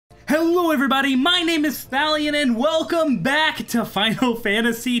Hello everybody, my name is Stallion and welcome back to Final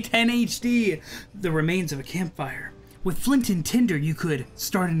Fantasy X HD, The Remains of a Campfire. With flint and tinder you could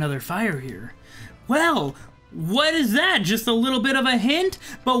start another fire here. Well, what is that? Just a little bit of a hint?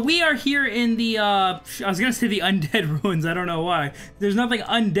 But we are here in the, I was gonna say the undead ruins, I don't know why. There's nothing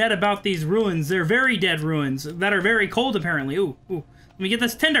undead about these ruins. They're very dead ruins that are very cold apparently. Ooh, let me get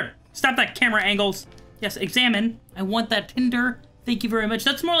this tinder. Stop that camera angles. Yes, examine. I want that tinder. Thank you very much.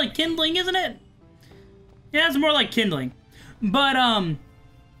 That's more like kindling, isn't it? Yeah, it's more like kindling. But,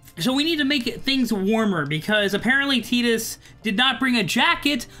 so we need to make things warmer because apparently Tidus did not bring a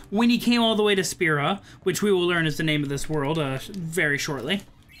jacket when he came all the way to Spira, which we will learn is the name of this world very shortly.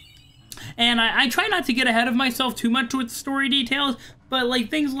 And I try not to get ahead of myself too much with story details, but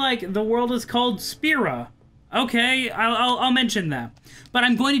like things like the world is called Spira. Okay, I'll mention that. But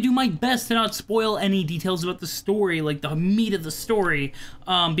I'm going to do my best to not spoil any details about the story, like the meat of the story,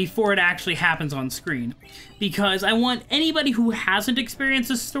 before it actually happens on screen. Because I want anybody who hasn't experienced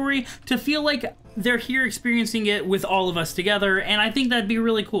this story to feel like they're here experiencing it with all of us together, and I think that'd be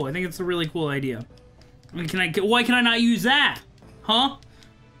really cool. I think it's a really cool idea. I mean, why can I not use that? Huh?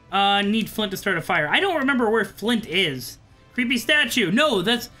 Need flint to start a fire. I don't remember where flint is. Creepy statue. No,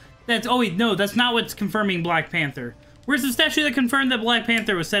 oh wait, no, that's not what's confirming Black Panther. Where's the statue that confirmed that Black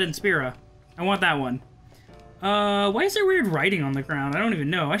Panther was set in Spira? I want that one. Why is there weird writing on the ground? I don't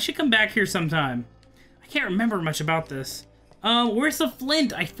even know. I should come back here sometime. I can't remember much about this. Where's the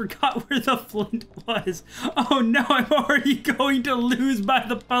flint? I forgot where the flint was. Oh no, I'm already going to lose by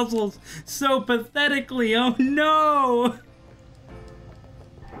the puzzles so pathetically. Oh no!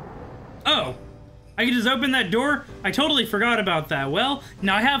 Oh. I can just open that door? I totally forgot about that. Well,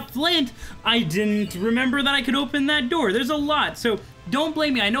 now I have flint. I didn't remember that I could open that door. There's a lot, so don't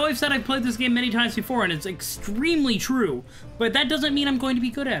blame me. I know I've said I've played this game many times before, and it's extremely true, but that doesn't mean I'm going to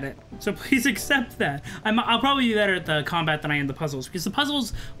be good at it. So please accept that. I'll probably be better at the combat than I am the puzzles, because the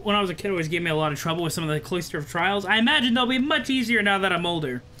puzzles, when I was a kid, always gave me a lot of trouble with some of the Cloister of Trials. I imagine they'll be much easier now that I'm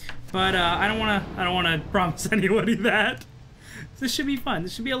older, but I don't want to promise anybody that. This should be fun.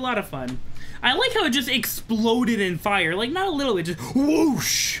 This should be a lot of fun. I like how it just exploded in fire. Like, not a little bit, just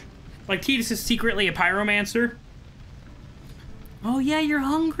whoosh! Like Tidus is secretly a pyromancer. Oh yeah, you're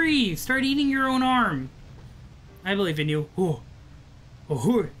hungry. Start eating your own arm. I believe in you. Oh.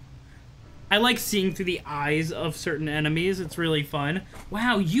 Oh. I like seeing through the eyes of certain enemies. It's really fun.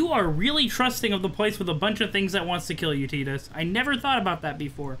 Wow, you are really trusting of the place with a bunch of things that wants to kill you, Tidus. I never thought about that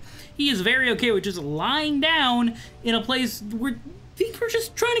before. He is very okay with just lying down in a place where we're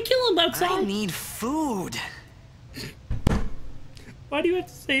just trying to kill him outside. I need food. Why do you have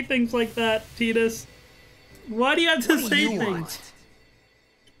to say things like that, Tidus? Why do you have to say things? Want?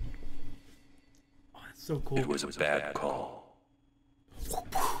 Oh, that's so cool. It was a bad call.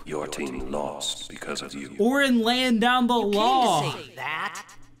 Your team lost because of you. Orin laying down the law. Came to say that.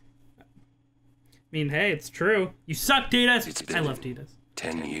 I mean, hey, it's true. You suck, Tidus. It's been I love Tidus.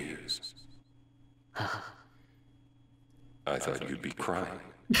 10 years. I thought you'd be crying.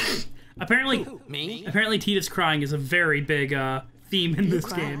 Apparently, Me? apparently Tidus crying is a very big theme in this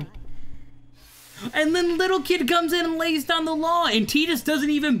game. And then little kid comes in and lays down the law, and Tidus doesn't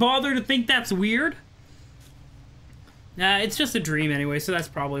even bother to think that's weird. Nah, it's just a dream anyway, so that's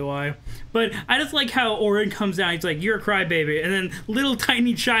probably why. But I just like how Orin comes down. He's like, "You're a crybaby," and then little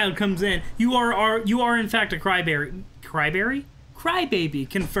tiny child comes in. You are in fact a cryberry. Cryberry? Crybaby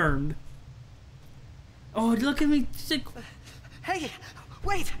confirmed. Oh, look at me. Hey,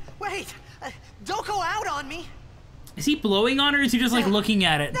 wait. Don't go out on me. Is he blowing on her, or is he just like looking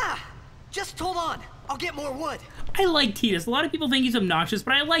at it? Nah, just hold on. I'll get more wood. I like Tidus. A lot of people think he's obnoxious,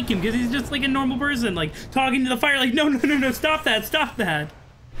 but I like him because he's just like a normal person, like talking to the fire, like, no, stop that.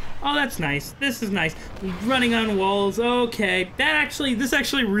 Oh, that's nice. This is nice. Running on walls. Okay, this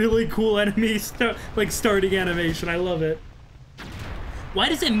actually really cool enemy starting animation. I love it. Why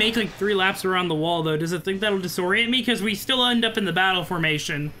does it make like 3 laps around the wall though? Does it think that'll disorient me? Because we still end up in the battle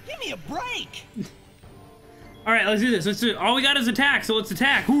formation. Give me a break. All right, let's do this. All we got is attack, so let's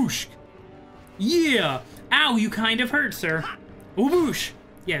attack. Whoosh. Yeah. Ow, you kind of hurt, sir. Whoosh.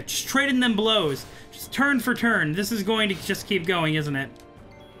 Yeah, just trading them blows. Just turn for turn. This is going to just keep going, isn't it?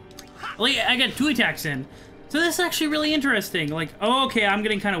 I got 2 attacks in. So this is actually really interesting. Like, oh, okay, I'm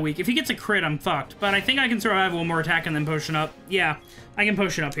getting kind of weak. If he gets a crit, I'm fucked. But I think I can survive one more attack and then potion up. Yeah, I can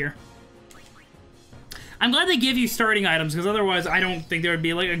potion up here. I'm glad they give you starting items, because otherwise I don't think there would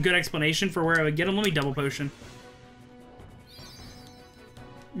be like a good explanation for where I would get them. Let me double potion.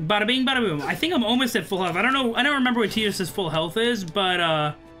 Bada bing, bada boom. I think I'm almost at full health. I don't know. I don't remember what Tidus' full health is, but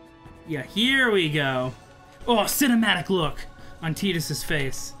yeah, here we go. Oh, cinematic look on Tidus'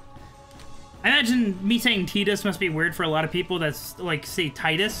 face. I imagine me saying Tidus must be weird for a lot of people that's, like, say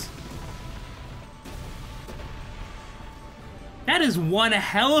Tidus. That is one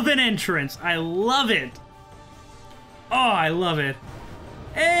hell of an entrance. I love it. Oh, I love it.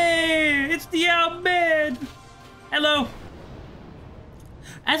 Hey, it's the Bhed. Hello.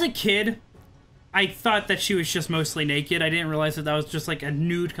 As a kid, I thought that she was just mostly naked. I didn't realize that that was just like a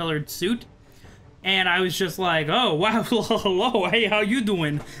nude-colored suit. And I was just like, oh, wow, hello, hey, how you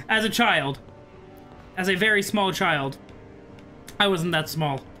doing? As a child. As a very small child. I wasn't that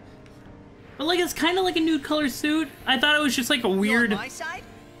small. But, like, it's kind of like a nude-colored suit. I thought it was just like a weird... You on my side?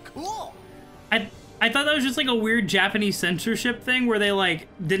 Cool. I thought that was just like a weird Japanese censorship thing where they, like,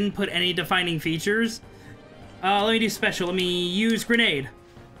 didn't put any defining features. Let me do special. Let me use grenade.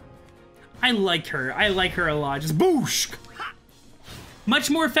 I like her. I like her a lot. Just boosh!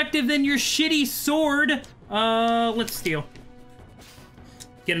 Much more effective than your shitty sword. Let's steal.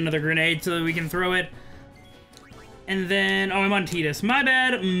 Get another grenade so that we can throw it. And then, oh, I'm on Tidus. My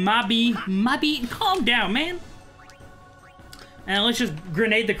bad, Mobby, calm down, man. And let's just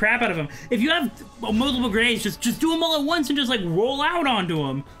grenade the crap out of him. If you have multiple grenades, just do them all at once and just like roll out onto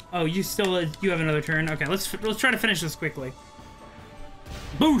them. Oh, you have another turn. Okay, let's try to finish this quickly.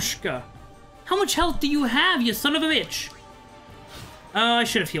 Booshka. How much health do you have, you son of a bitch? I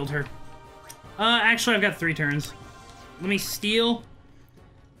should have healed her. Actually, I've got 3 turns. Let me steal.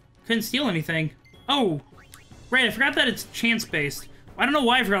 Couldn't steal anything. Oh, right, I forgot that it's chance-based. I don't know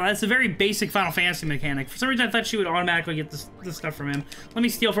why I forgot that. It's a very basic Final Fantasy mechanic. For some reason, I thought she would automatically get this stuff from him. Let me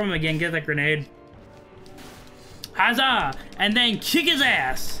steal from him again, get that grenade. Huzzah! And then kick his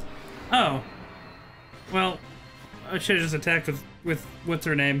ass! Oh. Well, I should have just attacked with what's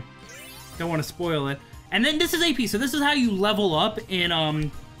her name. Don't want to spoil it. And then this is AP, so this is how you level up in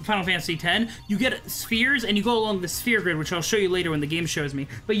Final Fantasy X. You get spheres, and you go along the sphere grid, which I'll show you later when the game shows me.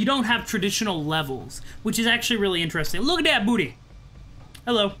 But you don't have traditional levels, which is actually really interesting. Look at that booty!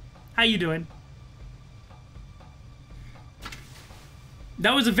 Hello. How you doing?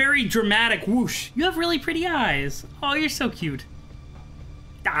 That was a very dramatic whoosh. You have really pretty eyes. Oh, you're so cute.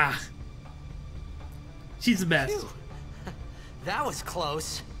 Ah. She's the best. Phew. That was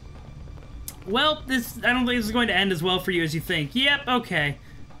close. Well, I don't think this is going to end as well for you as you think. Yep, okay.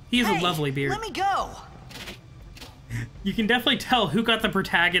 He has a lovely beard. Let me go. You can definitely tell who got the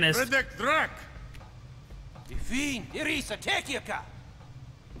protagonist. I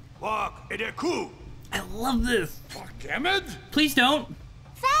love this. Please don't.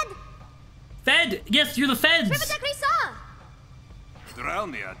 Fed! Fed! Yes, you're the feds!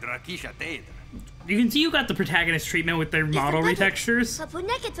 You can see you got the protagonist treatment with their model retextures.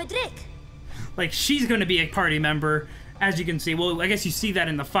 Like, she's gonna be a party member, as you can see. Well, I guess you see that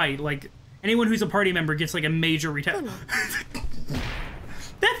in the fight. Like, anyone who's a party member gets, like, a major retexture.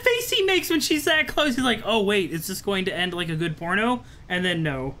 That face he makes when she's that close, he's like, oh, wait, is this going to end like a good porno? And then,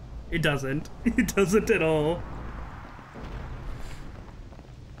 no, it doesn't. It doesn't at all.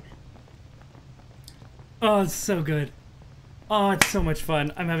 Oh, it's so good. Oh, it's so much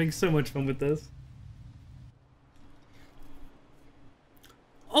fun. I'm having so much fun with this.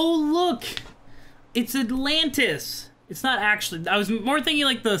 Oh, look! It's Atlantis! It's not actually... I was more thinking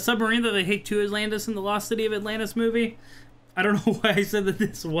like the submarine that they take to Atlantis in the Lost City of Atlantis movie. I don't know why I said that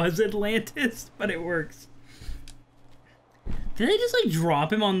this was Atlantis, but it works. Did they just like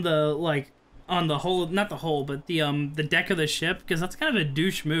drop him on the like on the hole, not the hole, but the deck of the ship? Because that's kind of a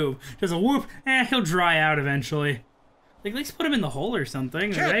douche move. Just a whoop, he'll dry out eventually. Like, let's put him in the hole or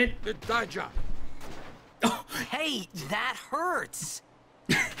something, right? Oh. Hey, that hurts.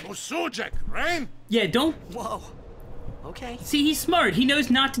 Yeah, don't. Whoa. Okay. See, he's smart. He knows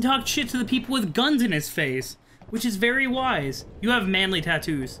not to talk shit to the people with guns in his face, which is very wise. You have manly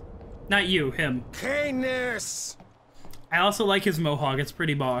tattoos. Not you, him. Kindness. I also like his mohawk. It's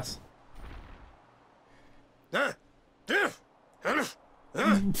pretty boss.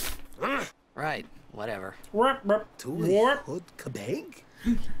 Right, whatever. Wait,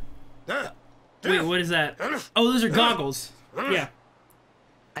 what is that? Oh, those are goggles. Yeah.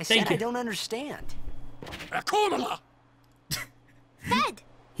 I said I don't understand. Fed!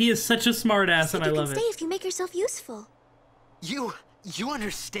 He is such a smartass, and I love it. You can stay if you make yourself useful. You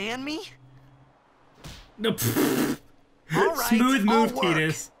understand me? No. All right, Smooth move, I'll work.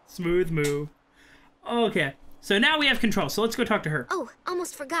 Tidus. Smooth move. Okay, so now we have control, so let's go talk to her. Oh,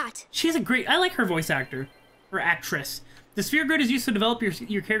 almost forgot. She has a great... I like her voice actor. Or actress. The sphere grid is used to develop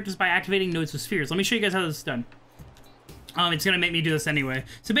your characters by activating nodes with spheres. Let me show you guys how this is done. It's gonna make me do this anyway.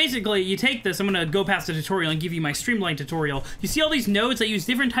 So basically, you take this, I'm gonna go past the tutorial and give you my streamlined tutorial. You see all these nodes that use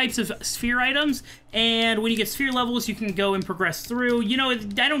different types of sphere items, and when you get sphere levels, you can go and progress through. You know, I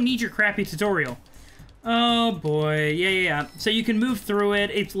don't need your crappy tutorial. Oh boy, yeah. So you can move through it,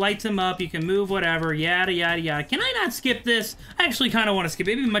 it lights them up, you can move whatever, yada yada yada. Can I not skip this? I actually kind of want to skip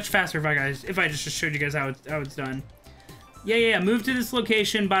it. It'd be much faster if I just showed you guys how it's done. Yeah, move to this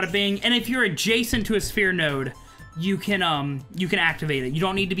location, bada bing, and if you're adjacent to a sphere node, you can activate it. You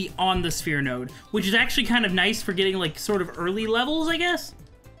don't need to be on the sphere node, which is actually kind of nice for getting like sort of early levels, I guess.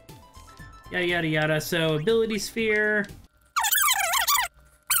 Yada yada yada. So ability sphere.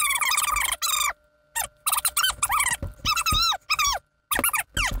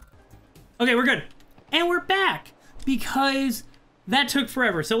 Okay, we're good. And we're back because that took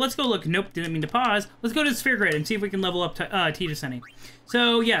forever. So let's go look. Nope, didn't mean to pause. Let's go to the sphere grid and see if we can level up Tidus any.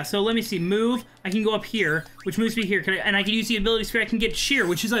 So yeah, so let me see. Move. I can go up here, which moves me here. And I can use the ability sphere. I can get sheer,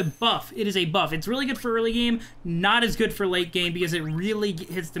 which is a buff. It is a buff. It's really good for early game, not as good for late game because it really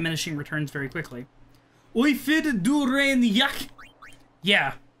hits diminishing returns very quickly. Oi fit du rein yak.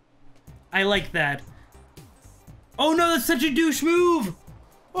 Yeah, I like that. Oh no, that's such a douche move.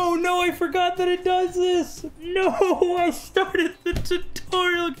 Oh no, I forgot that it does this! No, I started the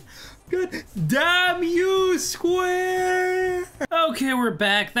tutorial! God damn you, Square! Okay, we're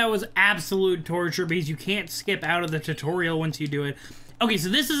back. That was absolute torture because you can't skip out of the tutorial once you do it. Okay, so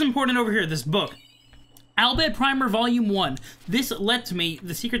this is important over here, this book. Al Bhed Primer Volume 1. This lets me,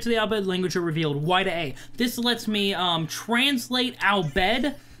 the secrets of the Al Bhed language are revealed, Y to A. This lets me translate Al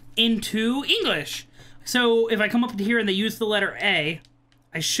Bhed into English. So if I come up to here and they use the letter A,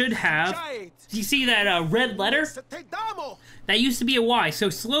 I should have, do you see that red letter? That used to be a Y, so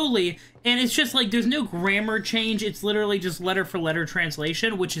slowly, and it's just like, there's no grammar change, it's literally just letter for letter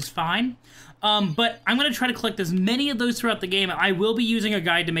translation, which is fine. But I'm going to try to collect as many of those throughout the game. I will be using a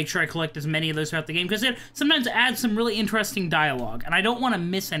guide to make sure I collect as many of those throughout the game, because it sometimes adds some really interesting dialogue, and I don't want to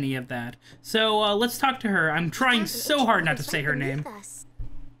miss any of that. So let's talk to her. I'm trying so hard not to say her name.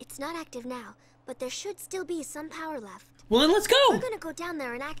 It's not active now, but there should still be some power left. Well, then let's go! We're gonna go down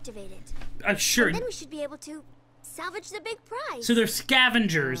there and activate it. Sure. And then we should be able to salvage the big prize. So there's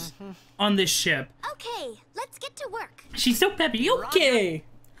scavengers on this ship. Okay, let's get to work. She's so peppy. Okay!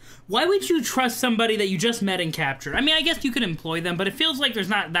 Why would you trust somebody that you just met and captured? I mean, I guess you could employ them, but it feels like there's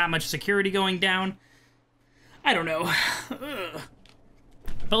not that much security going down. I don't know.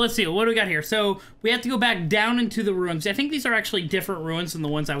 But let's see, what do we got here? So, we have to go back down into the ruins. I think these are actually different ruins than the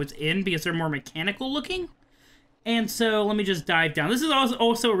ones I was in because they're more mechanical looking. And so, let me just dive down. This is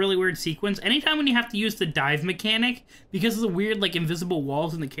also a really weird sequence. Anytime when you have to use the dive mechanic, because of the weird, like, invisible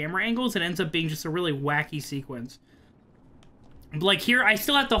walls and the camera angles, it ends up being just a really wacky sequence. Like here, I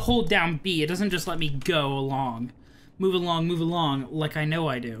still have to hold down B. It doesn't just let me go along. Move along, like I know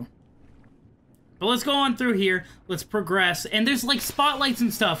I do. But let's go on through here. Let's progress. And there's, like, spotlights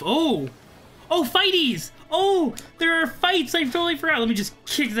and stuff. Oh! Oh, fighties! Oh, there are fights! I totally forgot. Let me just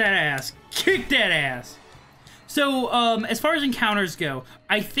kick that ass. Kick that ass! So, as far as encounters go,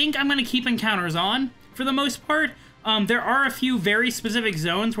 I think I'm going to keep encounters on for the most part. There are a few very specific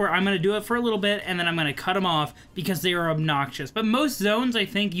zones where I'm going to do it for a little bit and then I'm going to cut them off because they are obnoxious. But most zones, I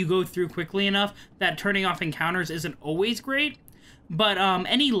think, you go through quickly enough that turning off encounters isn't always great. But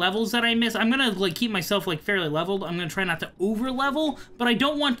any levels that I miss, I'm going to like keep myself like fairly leveled. I'm going to try not to over level, but I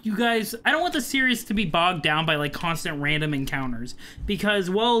don't want you guys, I don't want the series to be bogged down by like constant random encounters because,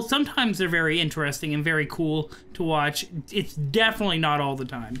 well, sometimes they're very interesting and very cool to watch. It's definitely not all the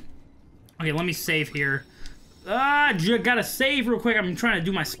time. Okay, let me save here. Gotta save real quick. I'm trying to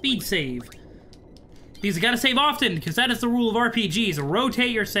do my speed save. Because I gotta save often, because that is the rule of RPGs.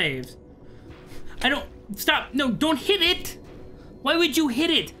 Rotate your saves. Stop. No, don't hit it. Why would you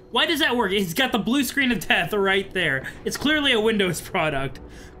hit it? Why does that work? It's got the blue screen of death right there. It's clearly a Windows product.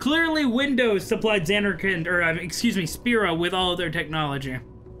 Clearly Windows supplied Xanarkand, or excuse me, Spira with all of their technology.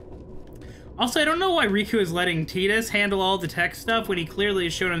 Also, I don't know why Rikku is letting Tidus handle all the tech stuff when he clearly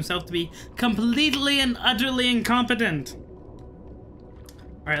has shown himself to be completely and utterly incompetent.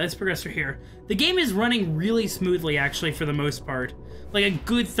 Alright, let's progress through here. The game is running really smoothly, actually, for the most part. Like a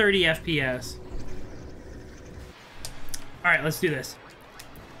good 30 FPS. Alright, let's do this.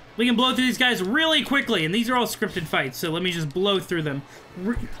 We can blow through these guys really quickly, and these are all scripted fights, so let me just blow through them.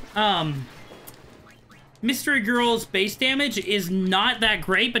 Mystery Girl's base damage is not that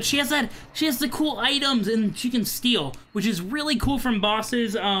great, but she has the cool items and she can steal, which is really cool from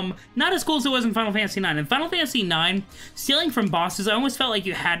bosses. Not as cool as it was in Final Fantasy IX. In Final Fantasy IX, stealing from bosses, I almost felt like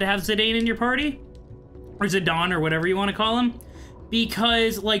you had to have Zidane in your party. Or Zidane, or whatever you want to call him.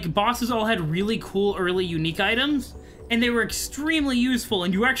 Because, like, bosses all had really cool early unique items. and they were extremely useful,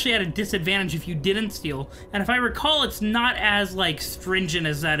 and you were actually at a disadvantage if you didn't steal. And if I recall, it's not as, like, stringent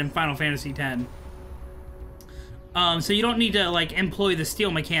as that in Final Fantasy X. So you don't need to, like, employ the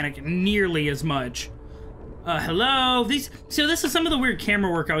steal mechanic nearly as much. Hello? So this is some of the weird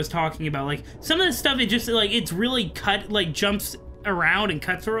camera work I was talking about. Like, some of the stuff, it just, like, it's really jumps around and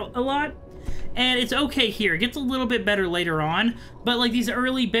cuts a lot. And it's okay here. It gets a little bit better later on. But, like, these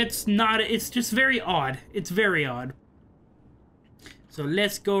early bits, it's just very odd. It's very odd. So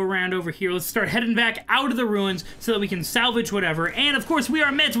let's go around over here. Let's start heading back out of the ruins so that we can salvage whatever. And, of course, we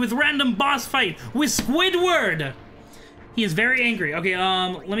are met with random boss fight with Squidward. He is very angry. Okay,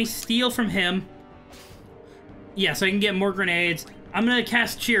 let me steal from him. Yeah, so I can get more grenades. I'm gonna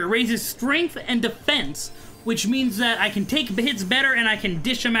cast Cheer. Raises strength and defense, which means that I can take hits better and I can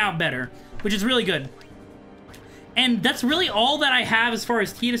dish them out better, which is really good. And that's really all that I have as far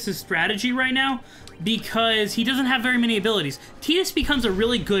as Tidus' strategy right now, because he doesn't have very many abilities. Tidus becomes a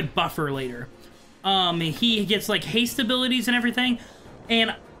really good buffer later. He gets, like, haste abilities and everything,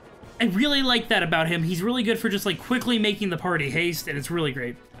 and I really like that about him. He's really good for just, like, quickly making the party haste, and it's really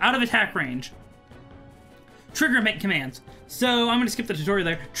great. Out of attack range. Trigger commands. So I'm gonna skip the tutorial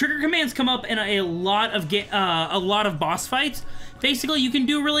there. Trigger commands come up in a lot of boss fights. Basically, you can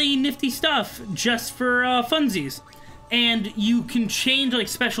do really nifty stuff just for funsies, and you can change like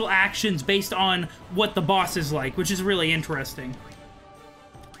special actions based on what the boss is like, which is really interesting.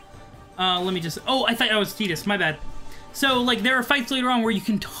 Let me just. Oh, I thought that was Tidus. My bad. So, like, there are fights later on where you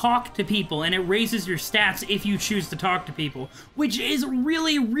can talk to people, and it raises your stats if you choose to talk to people, which is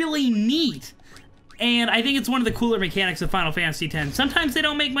really, really neat. And I think it's one of the cooler mechanics of Final Fantasy X. Sometimes they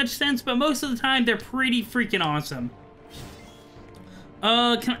don't make much sense, but most of the time they're pretty freaking awesome.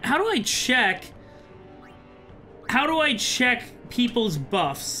 How do I check? How do I check people's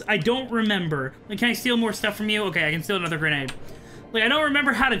buffs? I don't remember. Like, can I steal more stuff from you? Okay, I can steal another grenade. Like, I don't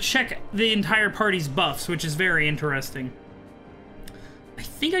remember how to check the entire party's buffs, which is very interesting. I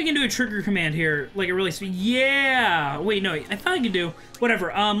think I can do a trigger command here, like a really sweet. Yeah! Wait, no, I thought I could do.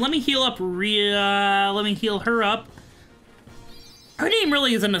 Whatever. Let me heal up let me heal her up. Her name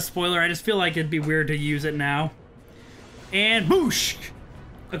really isn't a spoiler. I just feel like it'd be weird to use it now. And boosh!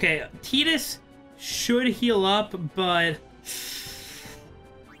 Okay, Tidus should heal up, but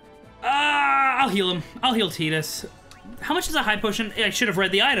I'll heal him. I'll heal Tidus. How much is a high potion? I should have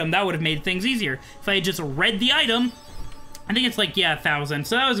read the item. That would have made things easier. If I had just read the item. I think it's like, yeah, 1,000.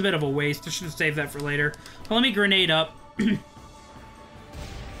 So that was a bit of a waste. I should have saved that for later. Well, let me grenade up.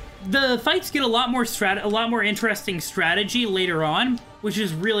 The fights get a lot more interesting strategy later on, which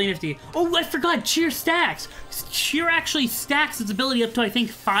is really nifty. Oh, I forgot, Cheer stacks. Cheer actually stacks its ability up to, I think,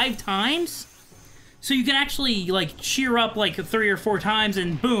 5 times. So you can actually, like, cheer up, like, 3 or 4 times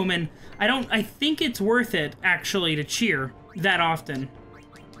and boom, and I think it's worth it, actually, to cheer that often.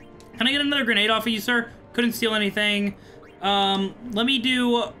 Can I get another grenade off of you, sir? Couldn't steal anything. Let me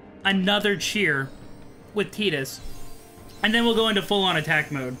do another cheer with Tidus. And then we'll go into full-on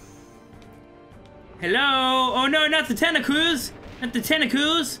attack mode. Hello? Oh no, not the tentacles! Not the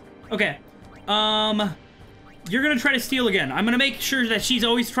tentacles! Okay. You're gonna try to steal again. I'm gonna make sure that she's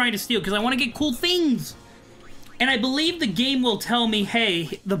always trying to steal, because I want to get cool things! And I believe the game will tell me,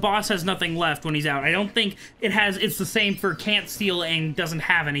 hey, the boss has nothing left when he's out. I don't think it's the same for can't steal and doesn't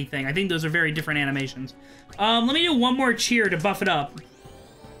have anything. I think those are very different animations. Let me do one more cheer to buff it up.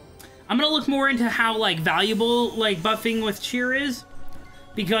 I'm gonna look more into how, like, valuable, like, buffing with cheer is.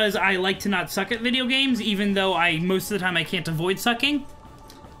 Because I like to not suck at video games, even though most of the time I can't avoid sucking.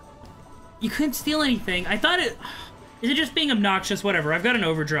 You couldn't steal anything. I thought it... Is it just being obnoxious? Whatever, I've got an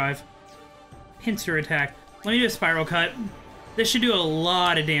overdrive. Pincer attack. Let me do a spiral cut. This should do a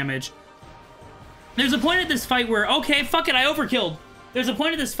lot of damage. There's a point at this fight where... Okay, fuck it, I overkilled. There's a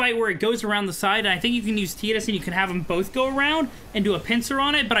point of this fight where it goes around the side, and I think you can use Tidus and you can have them both go around and do a pincer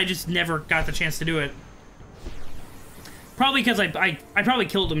on it, but I just never got the chance to do it. Probably because I probably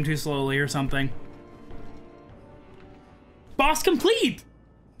killed him too slowly or something. Boss complete!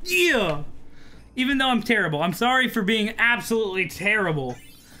 Yeah! Even though I'm terrible. I'm sorry for being absolutely terrible.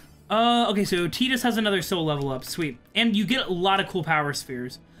 Okay, so Tidus has another soul level up. Sweet. And you get a lot of cool power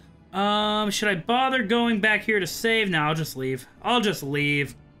spheres. Should I bother going back here to save? No, I'll just leave. I'll just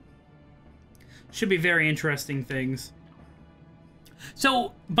leave. Should be very interesting things.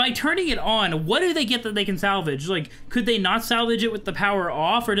 So, by turning it on, what do they get that they can salvage? Like, could they not salvage it with the power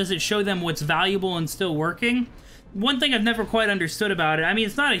off, or does it show them what's valuable and still working? One thing I've never quite understood about it, I mean,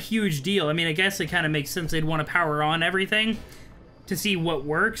 it's not a huge deal. I mean, I guess it kind of makes sense they'd want to power on everything to see what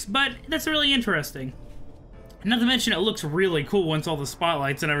works, but that's really interesting. Not to mention, it looks really cool once all the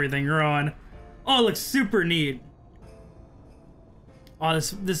spotlights and everything are on. Oh, it looks super neat. Oh,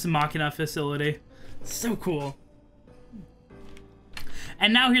 this Machina facility. So cool.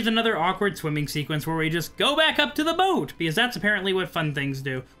 And now here's another awkward swimming sequence where we just go back up to the boat, because that's apparently what fun things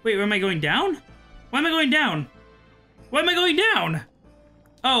do. Wait, am I going down? Why am I going down? Why am I going down?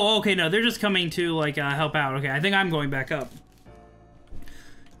 Oh, okay, no, they're just coming to, like, help out. Okay, I think I'm going back up.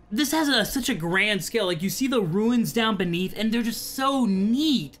 This has such a grand scale. Like, you see the ruins down beneath, and they're just so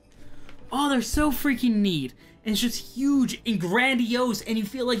neat. Oh, they're so freaking neat. And it's just huge and grandiose, and you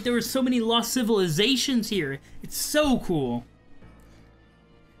feel like there were so many lost civilizations here. It's so cool.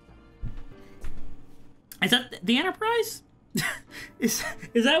 Is that the Enterprise? is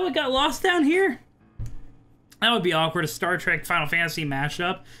that what got lost down here? That would be awkward, a Star Trek Final Fantasy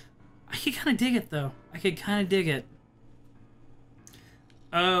mashup. I could kind of dig it, though. I could kind of dig it.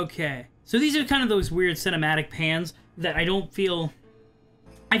 Okay. So these are kind of those weird cinematic pans that I don't feel...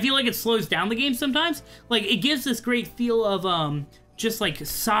 I feel like it slows down the game sometimes. Like, it gives this great feel of, just, like,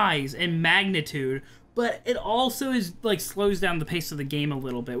 size and magnitude. But it also is, like, slows down the pace of the game a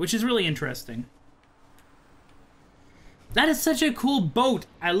little bit, which is really interesting. That is such a cool boat.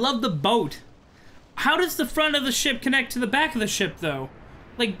 I love the boat. How does the front of the ship connect to the back of the ship, though?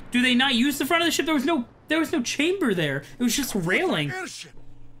 Like, do they not use the front of the ship? There was no chamber there. It was just railing.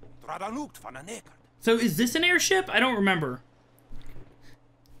 So is this an airship? I don't remember.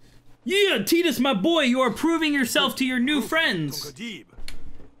 Yeah, Tidus, my boy, you are proving yourself to your new friends.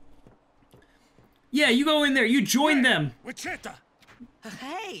 Yeah, you go in there. You join them.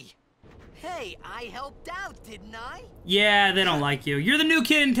 Hey, I helped out, didn't I? Yeah, they don't like you. You're the new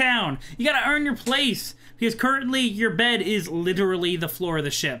kid in town. You gotta earn your place. Because currently, your bed is literally the floor of the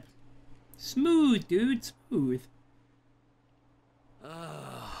ship. Smooth, dude, smooth.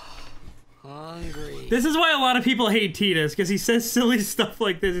 Hungry. This is why a lot of people hate Tidus, because he says silly stuff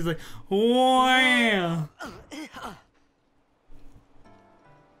like this. He's like, wow.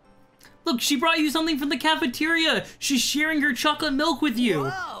 Look, she brought you something from the cafeteria. She's sharing her chocolate milk with you.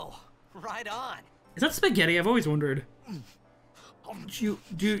 Whoa, right on. Is that spaghetti? I've always wondered.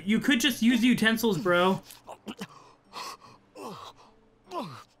 You could just use utensils, bro.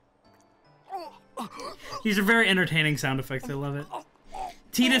 These are very entertaining sound effects. I love it.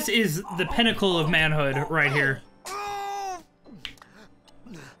 Tidus is the pinnacle of manhood right here.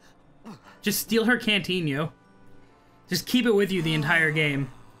 Just steal her canteen, yo. Just keep it with you the entire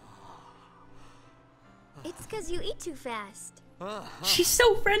game. It's because you eat too fast. She's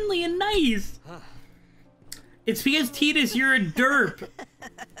so friendly and nice. It's because Tidus, you're a derp.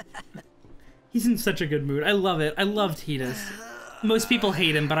 He's in such a good mood. I love it. I love Tidus. Most people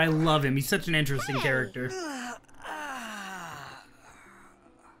hate him, but I love him. He's such an interesting character.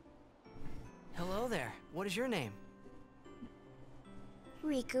 Hello there. What is your name?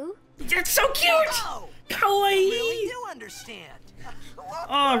 Rikku. That's so cute! Oh, Kawaii! I really do understand.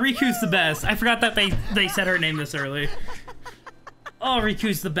 Oh, Riku's the best. I forgot that they said her name this early. Oh,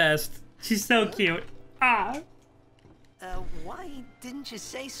 Riku's the best. She's so cute. Ah. Why didn't you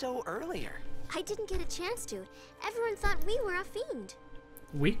say so earlier? I didn't get a chance to. Everyone thought we were a fiend.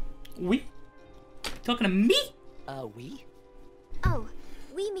 We? Talking to me? We? Oh,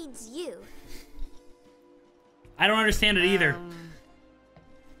 we means you. I don't understand it either.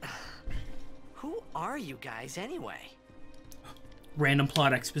 Who are you guys anyway? Random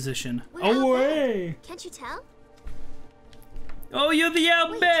plot exposition. We're Oh, Al Bhed. hey! Can't you tell? Oh, you're the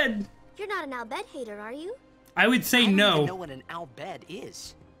Al Bhed! You're not an Al Bhed hater, are you? I would say I don't no. even know what an Al Bhed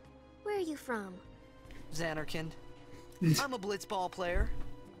is. Where are you from? Xanarkand. I'm a blitzball player.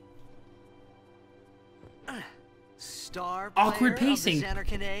 Star player Awkward pacing. Of the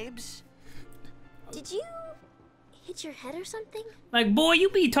Xanarkand Abes. Did you hit your head or something? Like, boy, you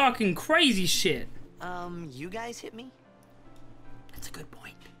be talking crazy shit. You guys hit me? That's a good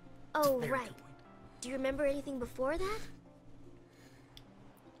point. Oh, right. Do you remember anything before that?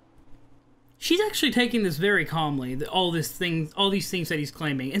 She's actually taking this very calmly, all these things that he's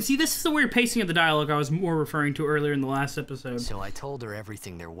claiming. And see, this is the weird pacing of the dialogue I was more referring to earlier in the last episode. So I told her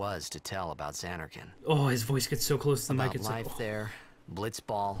everything there was to tell about Xanarkand. Oh, his voice gets so close to the mic. About It's like, life there,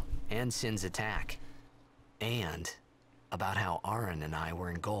 blitzball, and Sin's attack. And about how Aaron and I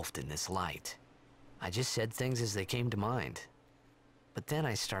were engulfed in this light. I just said things as they came to mind. But then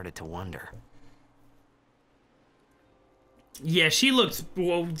I started to wonder. yeah, she looks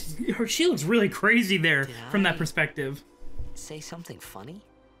really crazy there from that perspective. Say something funny?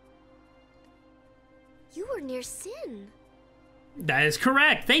 You were near Sin. That is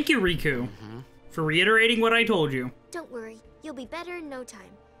correct. Thank you, Rikku, for reiterating what I told you. Don't worry, you'll be better in no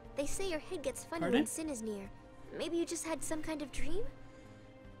time. They say your head gets funny Pardon? when Sin is near. Maybe you just had some kind of dream?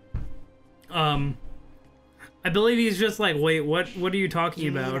 I believe he's just like, wait, what are you talking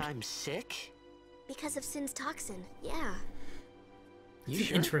You mean about? I'm sick? Because of Sin's toxin, yeah. You It's an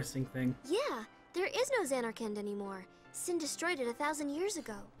sure? interesting thing. Yeah, there is no Xanarkand anymore. Sin destroyed it 1,000 years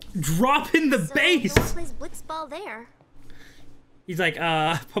ago. Drop in the So bass! no one plays blitzball there. He's like,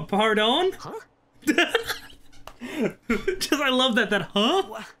 pardon? Huh? Just, I love that, huh?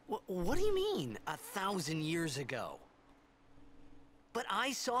 What do you mean, 1,000 years ago? But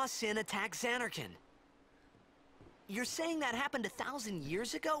I saw Sin attack Xanarkand. You're saying that happened 1,000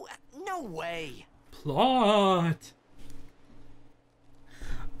 years ago? No way. Plot.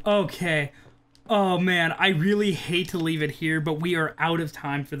 Okay. Oh man, I really hate to leave it here, but we are out of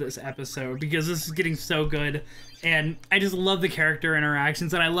time for this episode because this is getting so good. And I just love the character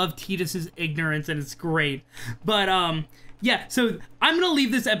interactions, and I love Tidus's ignorance, and it's great. But yeah, so I'm gonna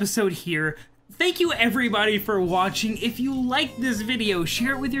leave this episode here. Thank you everybody for watching. If you liked this video,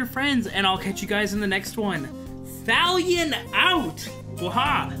 share it with your friends, and I'll catch you guys in the next one. Thalion out!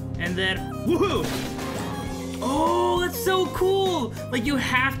 Waha! And then, woohoo! Oh, that's so cool! Like, you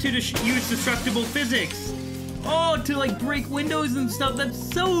have to use destructible physics. Oh, to like break windows and stuff.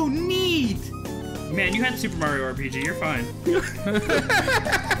 That's so neat! Man, you had Super Mario RPG. You're fine.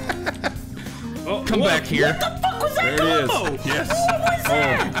 Oh, Come back here. What the fuck was that There it combo? is. Yes. What was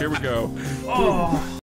that? Oh, here we go. Oh.